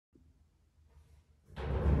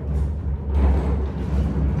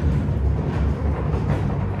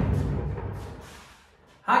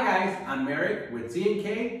Hi guys, I'm Eric with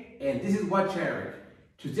C&K and this is Watch Eric.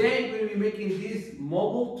 Today I'm going to be making this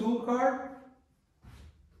mobile tool cart.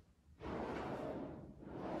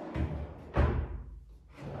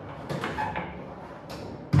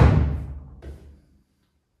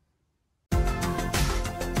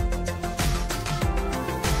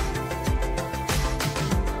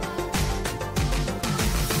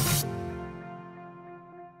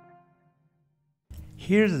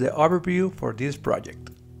 Here's the overview for this project.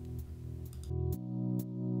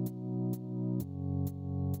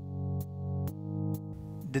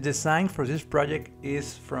 The design for this project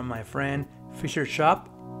is from my friend Fisher Shop.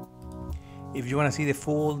 If you want to see the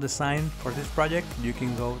full design for this project, you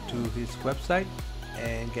can go to his website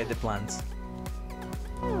and get the plans.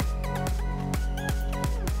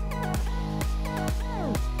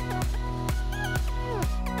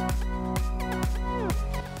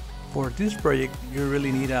 For this project, you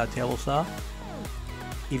really need a table saw.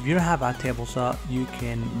 If you don't have a table saw, you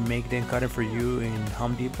can make them cut it for you in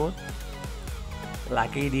Home Depot.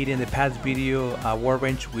 Like I did in the past video, a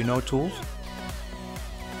workbench with no tools.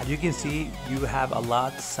 As you can see, you have a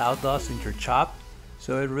lot of sawdust in your chop,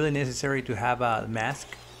 so it's really necessary to have a mask.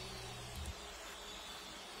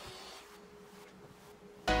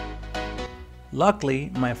 Luckily,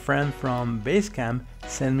 my friend from Basecamp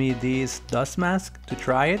sent me this dust mask to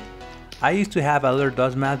try it. I used to have other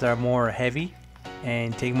dust masks that are more heavy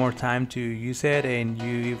and take more time to use it, and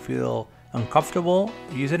you feel uncomfortable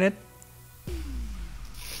using it.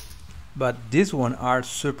 But these ones are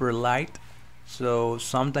super light, so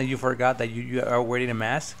sometimes you forgot that you are wearing a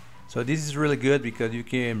mask. So this is really good because you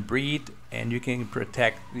can breathe and you can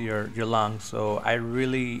protect your lungs. So I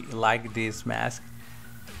really like this mask.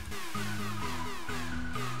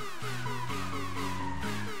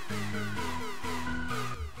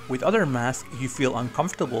 With other masks, you feel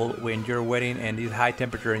uncomfortable when you're waiting and it's high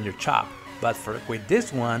temperature in your chop. But with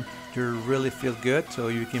this one, you really feel good, so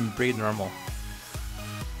you can breathe normal.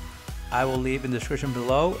 I will leave in the description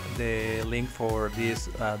below the link for this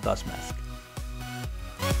dust mask.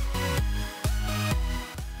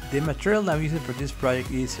 The material I'm using for this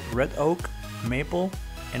project is red oak, maple,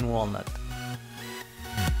 and walnut.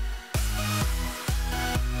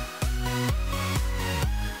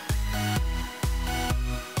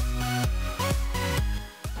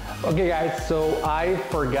 Okay guys, so I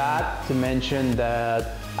forgot to mention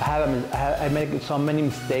that I made so many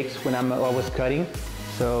mistakes when I was cutting.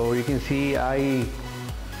 So you can see I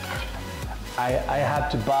had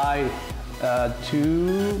to buy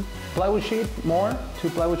two plywood sheet more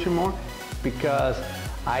because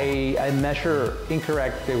I measure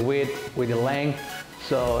incorrect the width with the length.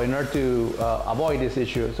 So in order to avoid this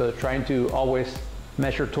issue, so trying to always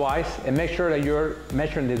measure twice and make sure that you're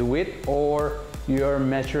measuring the width or you're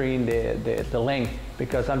measuring the length,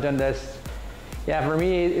 because sometimes that's, yeah, for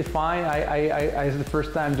me it's fine. It's the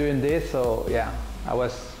first time doing this, so yeah, I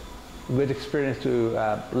was good experience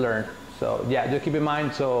to learn. So yeah, do keep in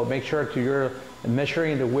mind, so make sure you're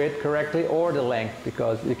measuring the width correctly or the length,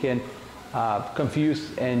 because you can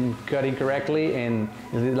confuse and cut incorrectly, and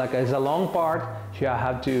like it's a long part, you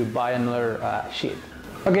have to buy another sheet.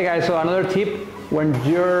 Okay guys, so another tip when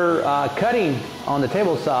you're cutting on the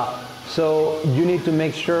table saw, so you need to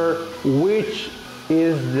make sure which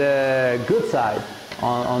is the good side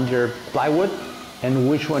on your plywood and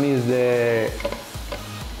which one is the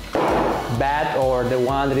bad or the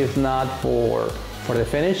one that is not for the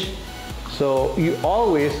finish. So you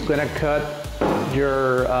always gonna cut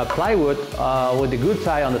your plywood with the good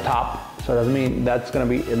side on the top. So that means that's gonna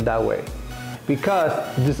be in that way, because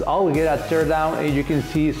this always get a tear down, and you can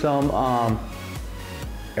see some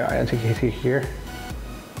here.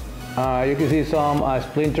 You can see some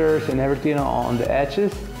splinters and everything on the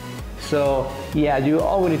edges. So yeah, you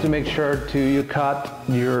always need to make sure you cut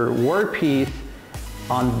your workpiece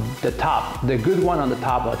on the top, the good one on the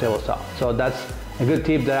top of the table saw. So that's a good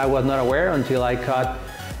tip that I was not aware until I cut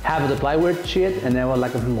half of the plywood sheet, and then I was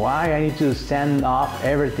like, why I need to sand off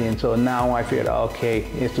everything? So now I figured, okay,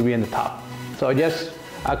 it needs to be in the top. So just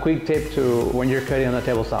a quick tip to when you're cutting on the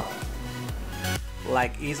table saw.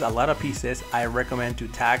 Like it's a lot of pieces, I recommend to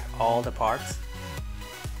tag all the parts.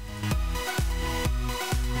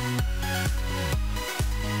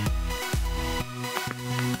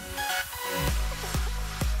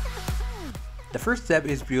 The first step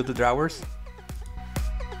is build the drawers.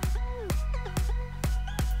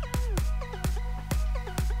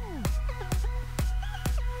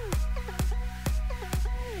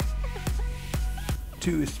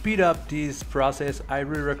 To speed up this process, I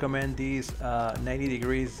really recommend these 90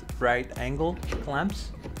 degrees right angle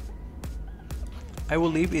clamps. I will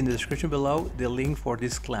leave in the description below the link for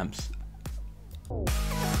these clamps.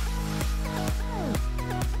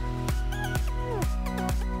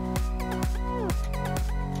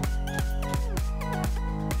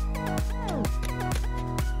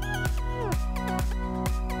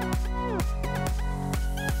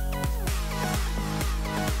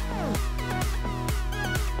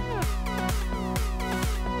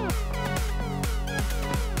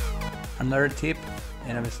 Another tip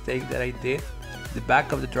and a mistake that I did, the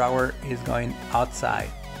back of the drawer is going outside,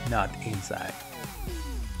 not inside.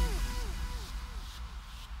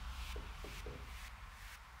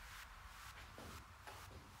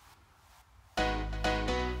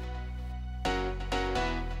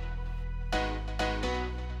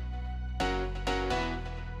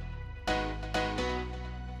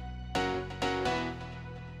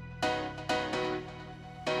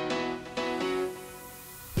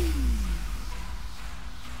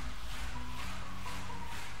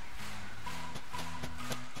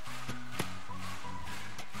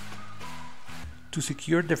 To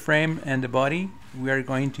secure the frame and the body, we are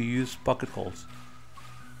going to use pocket holes.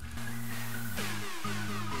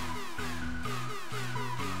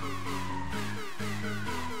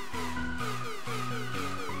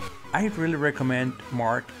 I really recommend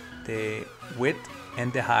mark the width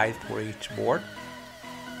and the height for each board.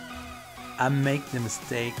 I make the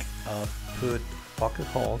mistake of put pocket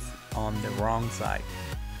holes on the wrong side.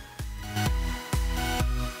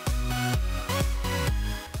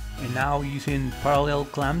 And now, using parallel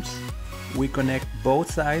clamps, we connect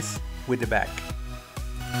both sides with the back.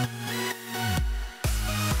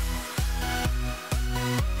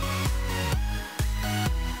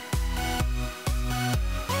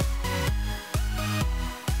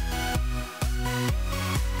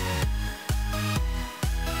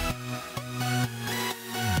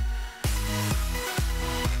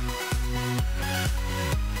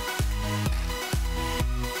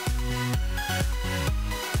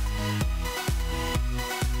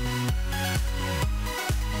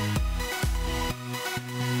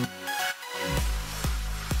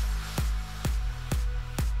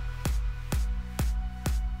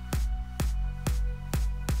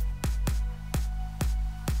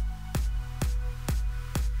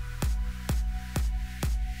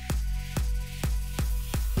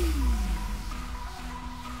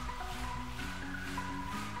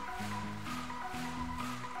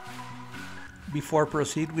 Before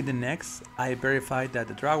proceed with the next, I verify that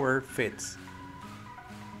the drawer fits.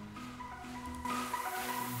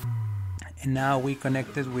 And now we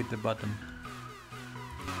connect it with the bottom.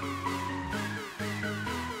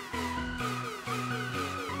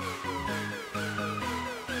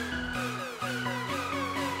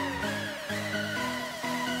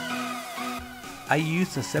 I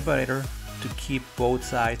use a separator to keep both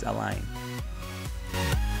sides aligned.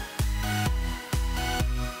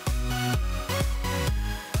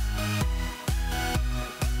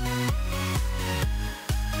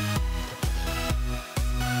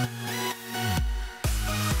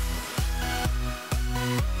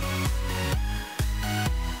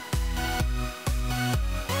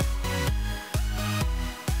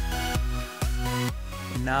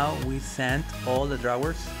 Now we sand all the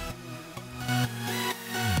drawers.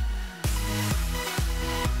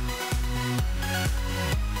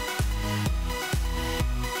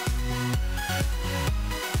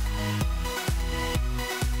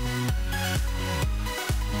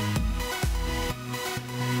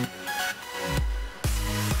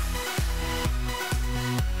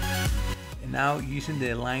 And now, using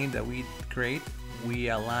the line that we create, we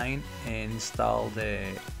align and install the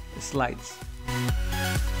slides.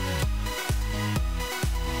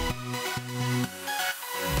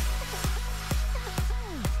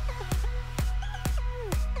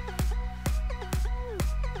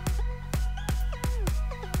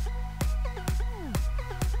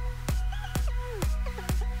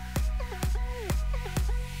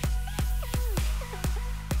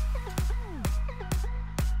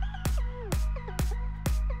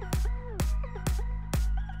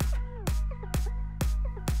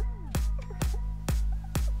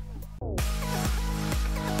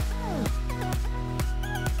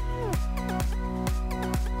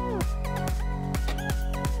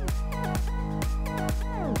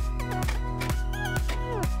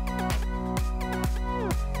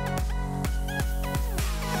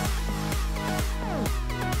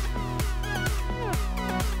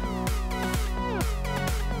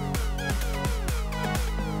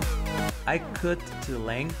 I cut to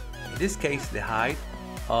length, in this case the height,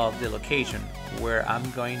 of the location where I'm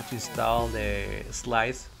going to install the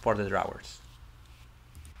slides for the drawers.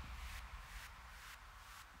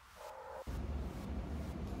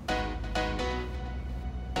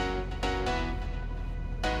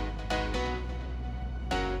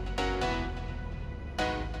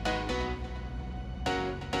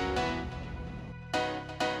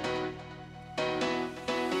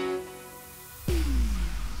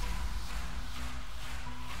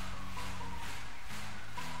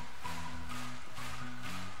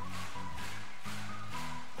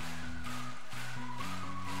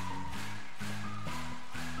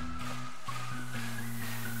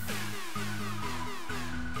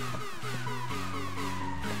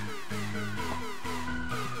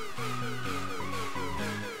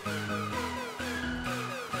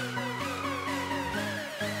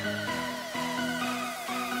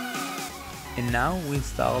 And now we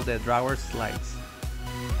install the drawer slides.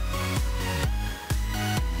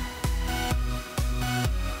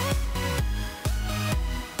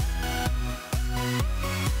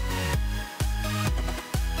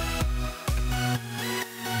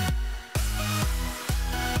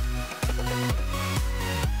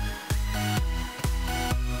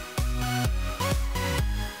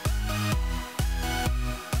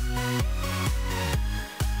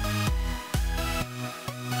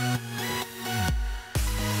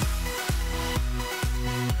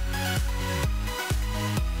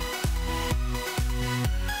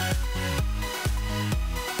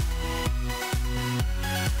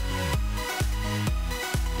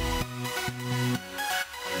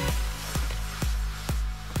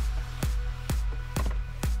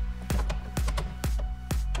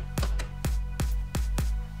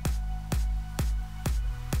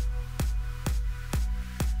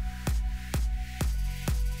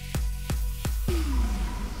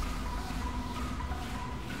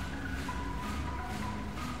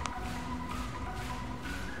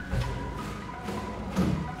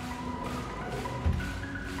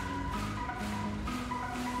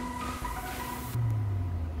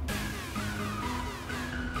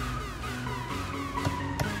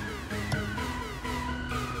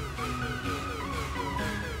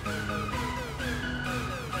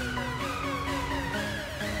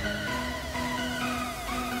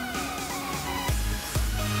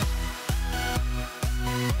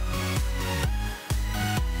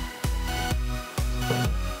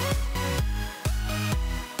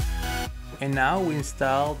 And now we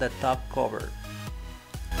install the top cover.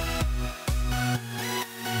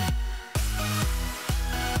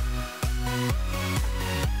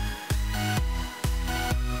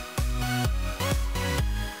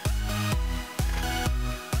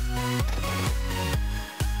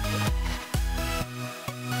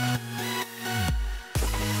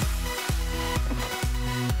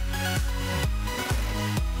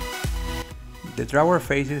 The drawer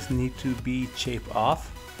faces need to be shaped off,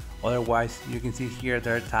 otherwise you can see here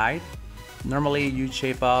they're tight. Normally you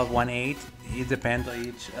shape off 1/8, it depends on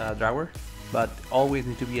each drawer, but always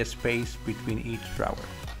need to be a space between each drawer.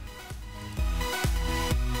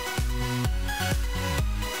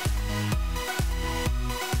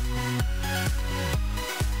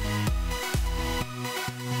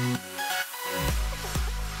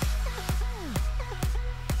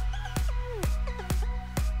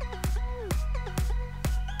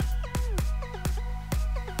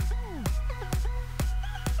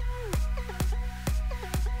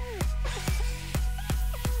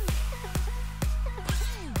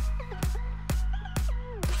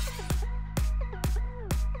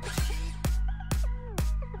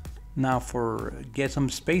 Now for get some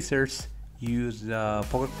spacers, use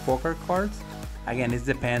poker cards. Again, it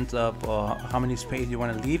depends of how many space you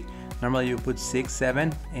want to leave. Normally you put 6,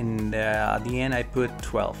 7, and at the end I put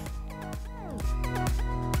 12.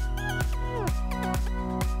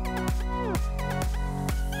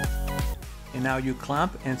 And now you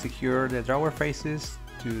clamp and secure the drawer faces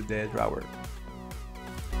to the drawer.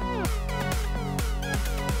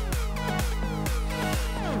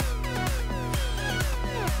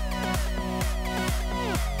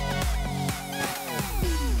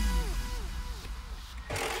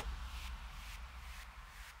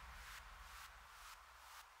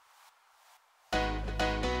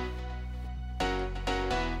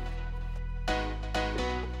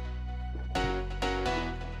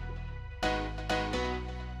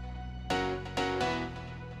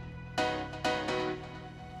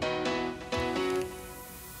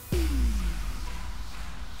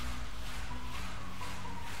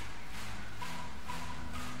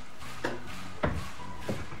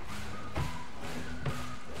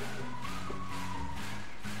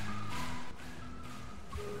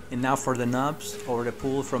 And now for the knobs or the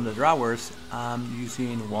pull from the drawers, I'm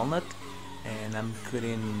using walnut, and I'm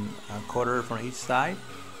cutting a quarter from each side,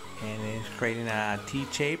 and it's creating a T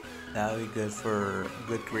shape. That'll be good for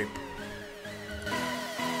good grip.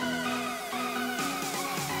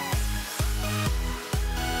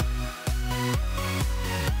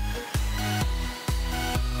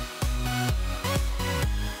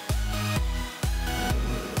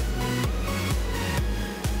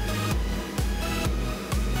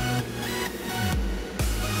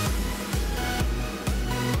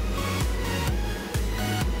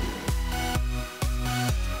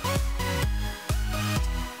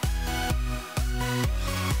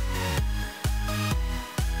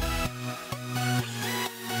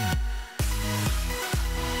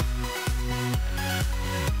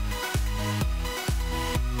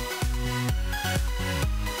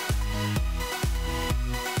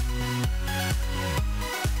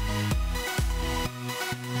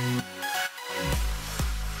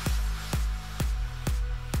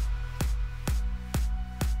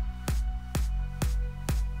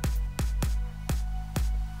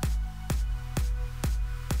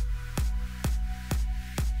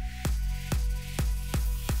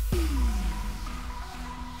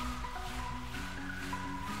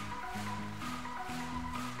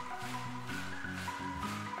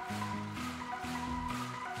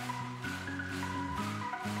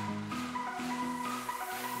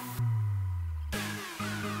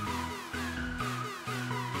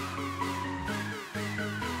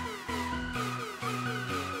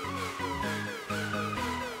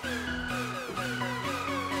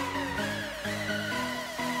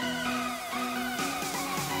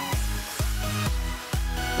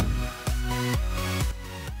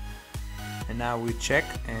 now we check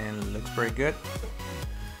and it looks pretty good.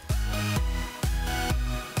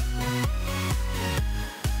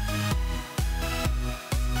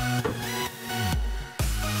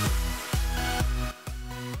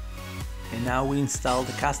 And now we install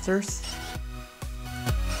the casters.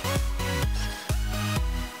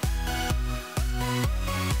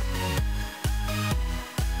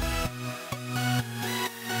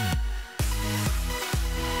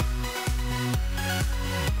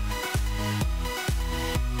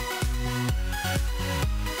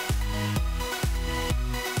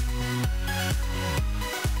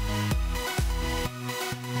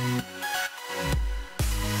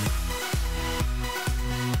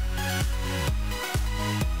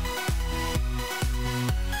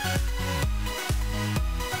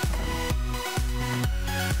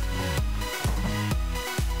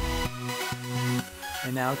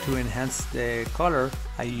 And now to enhance the color,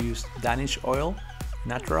 I used Danish oil,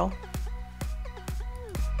 natural.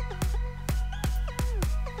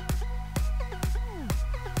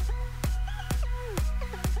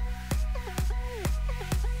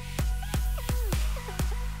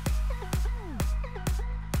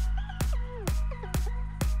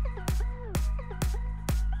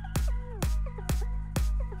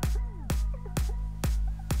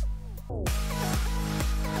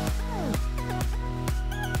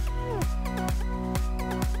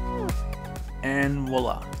 And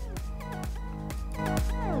voila!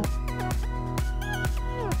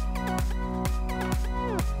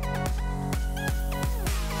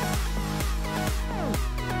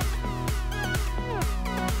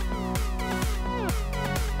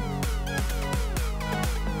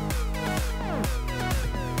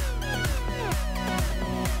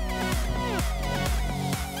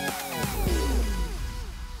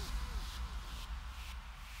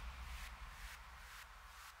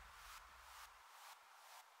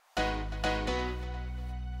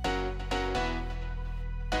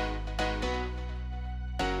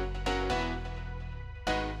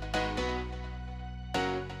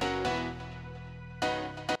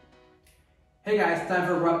 Hey guys, time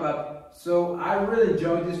for a wrap up. So I really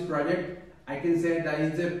enjoyed this project. I can say that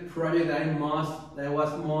it's the project that I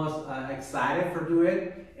was most excited for doing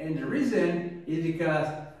it. And the reason is because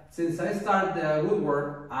since I started the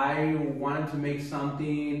woodwork, I wanted to make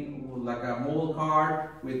something like a mobile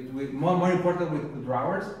cart with more important with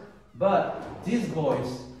drawers. But these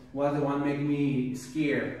boys was the one making me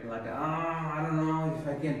scared. Like, I don't know if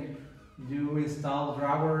I can install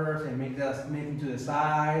drawers and make them to the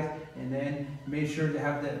size, and then make sure to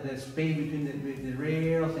have the space between the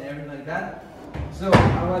rails and everything like that. So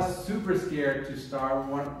I was super scared to start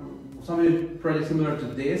something pretty similar to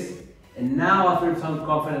this, and now I feel so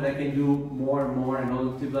confident I can do more and more and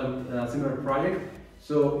all types of similar projects.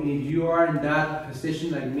 So if you are in that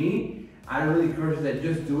position like me, I really encourage you that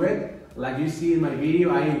just do it. Like you see in my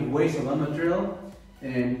video, I waste a lot of material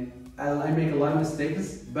and I make a lot of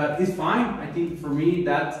mistakes, but it's fine. I think for me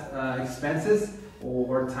that expenses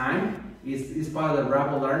or time is part of the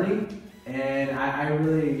rapid learning, and I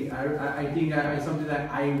think it's something that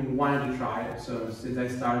I wanted to try. So since I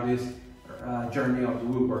started this journey of the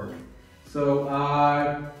woodwork, so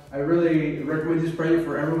I really recommend this project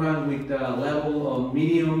for everyone with the level of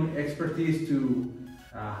medium expertise to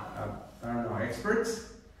I don't know,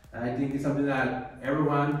 experts. I think it's something that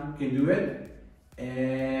everyone can do it.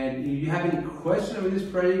 And if you have any questions about this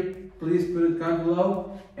project, please put it down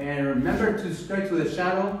below. And remember to subscribe to the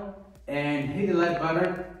channel and hit the like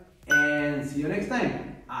button. And see you next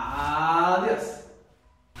time. Adios.